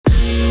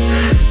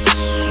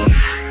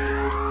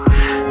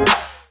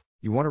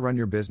You want to run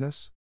your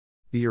business?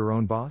 Be your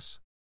own boss?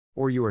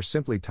 Or you are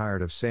simply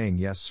tired of saying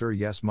yes sir,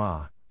 yes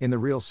ma, in the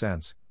real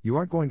sense, you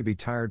aren't going to be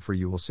tired for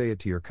you will say it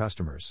to your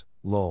customers,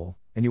 lol,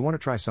 and you want to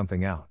try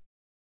something out.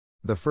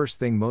 The first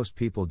thing most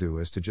people do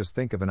is to just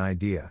think of an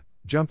idea,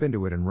 jump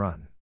into it and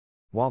run.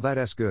 While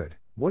that's good,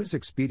 what is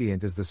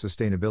expedient is the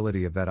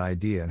sustainability of that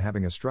idea and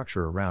having a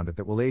structure around it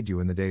that will aid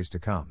you in the days to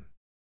come.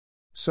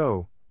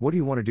 So, what do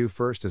you want to do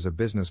first as a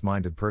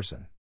business-minded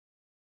person?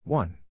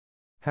 1.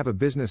 Have a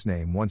business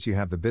name once you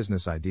have the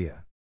business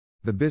idea.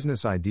 The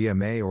business idea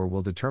may or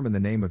will determine the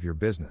name of your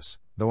business,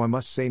 though I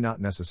must say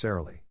not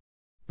necessarily.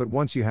 But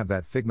once you have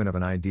that figment of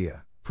an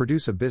idea,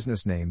 produce a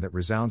business name that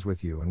resounds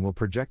with you and will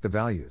project the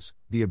values,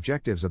 the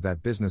objectives of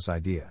that business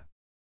idea.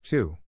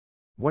 2.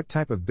 What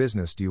type of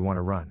business do you want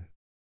to run?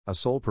 A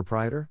sole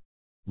proprietor?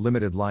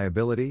 Limited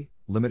liability,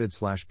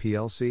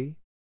 limited/PLC?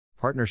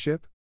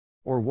 Partnership?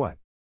 Or what?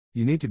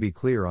 You need to be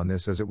clear on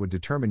this as it would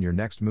determine your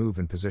next move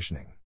and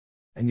positioning.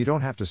 And you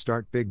don't have to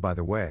start big, by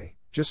the way,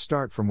 just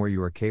start from where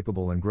you are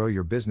capable and grow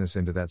your business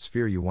into that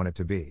sphere you want it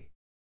to be.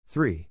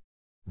 3.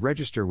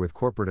 Register with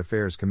Corporate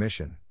Affairs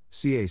Commission,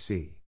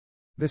 CAC.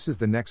 This is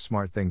the next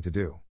smart thing to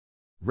do.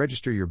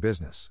 Register your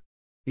business.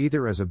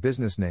 Either as a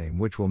business name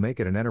which will make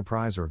it an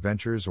enterprise or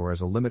ventures, or as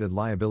a limited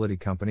liability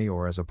company,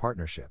 or as a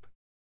partnership.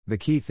 The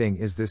key thing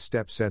is this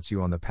step sets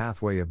you on the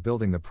pathway of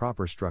building the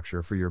proper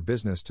structure for your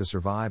business to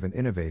survive and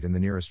innovate in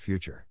the nearest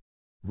future.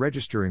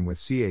 Registering with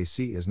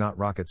CAC is not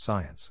rocket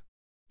science.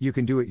 You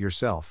can do it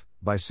yourself,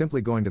 by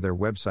simply going to their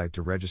website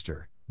to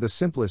register. The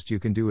simplest you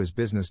can do is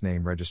business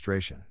name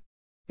registration.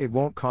 It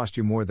won't cost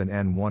you more than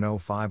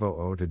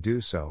N10500 to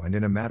do so, and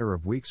in a matter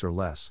of weeks or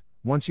less,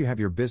 once you have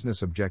your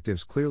business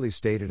objectives clearly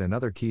stated and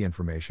other key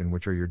information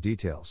which are your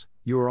details,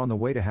 you are on the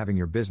way to having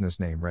your business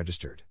name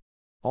registered.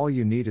 All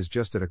you need is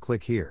just at a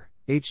click here,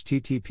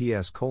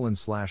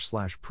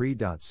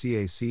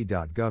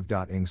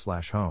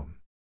 https://pre.cac.gov.ing/home.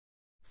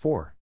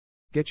 4.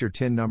 Get your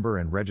TIN number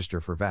and register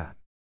for VAT.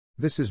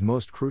 This is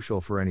most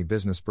crucial for any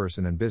business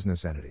person and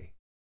business entity.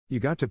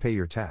 You got to pay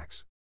your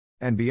tax.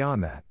 And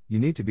beyond that, you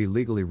need to be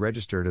legally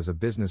registered as a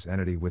business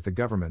entity with the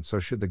government, so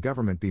should the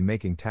government be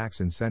making tax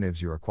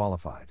incentives, you are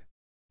qualified.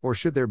 Or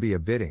should there be a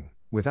bidding,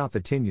 without the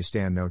TIN you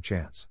stand no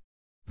chance.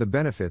 The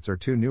benefits are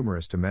too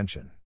numerous to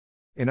mention.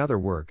 In other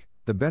words,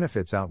 the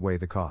benefits outweigh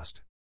the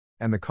cost.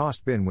 And the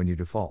cost bin when you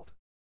default.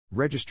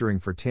 Registering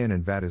for TIN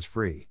and VAT is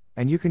free,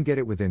 and you can get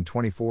it within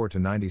 24 to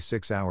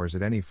 96 hours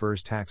at any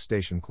FERS tax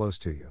station close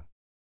to you.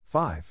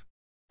 5.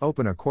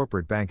 Open a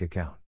corporate bank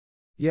account.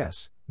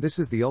 Yes, this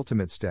is the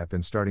ultimate step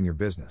in starting your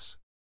business.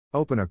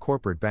 Open a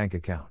corporate bank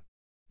account.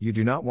 You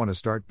do not want to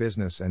start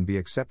business and be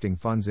accepting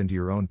funds into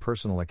your own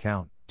personal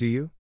account, do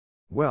you?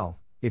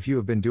 Well, if you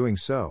have been doing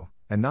so,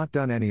 and not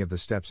done any of the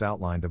steps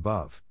outlined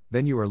above,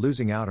 then you are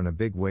losing out in a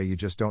big way, you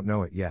just don't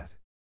know it yet.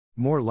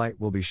 More light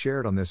will be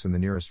shared on this in the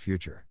nearest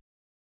future.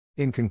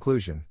 In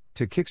conclusion,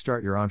 to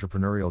kickstart your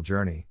entrepreneurial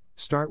journey,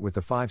 start with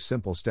the 5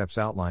 simple steps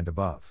outlined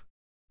above.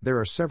 There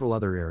are several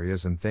other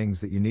areas and things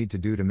that you need to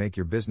do to make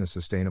your business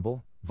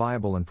sustainable,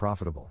 viable and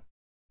profitable.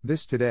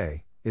 This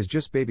today is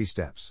just baby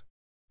steps.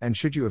 And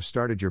should you have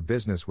started your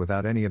business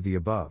without any of the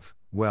above,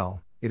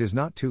 well, it is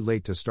not too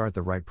late to start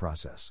the right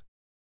process.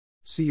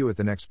 See you at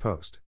the next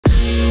post.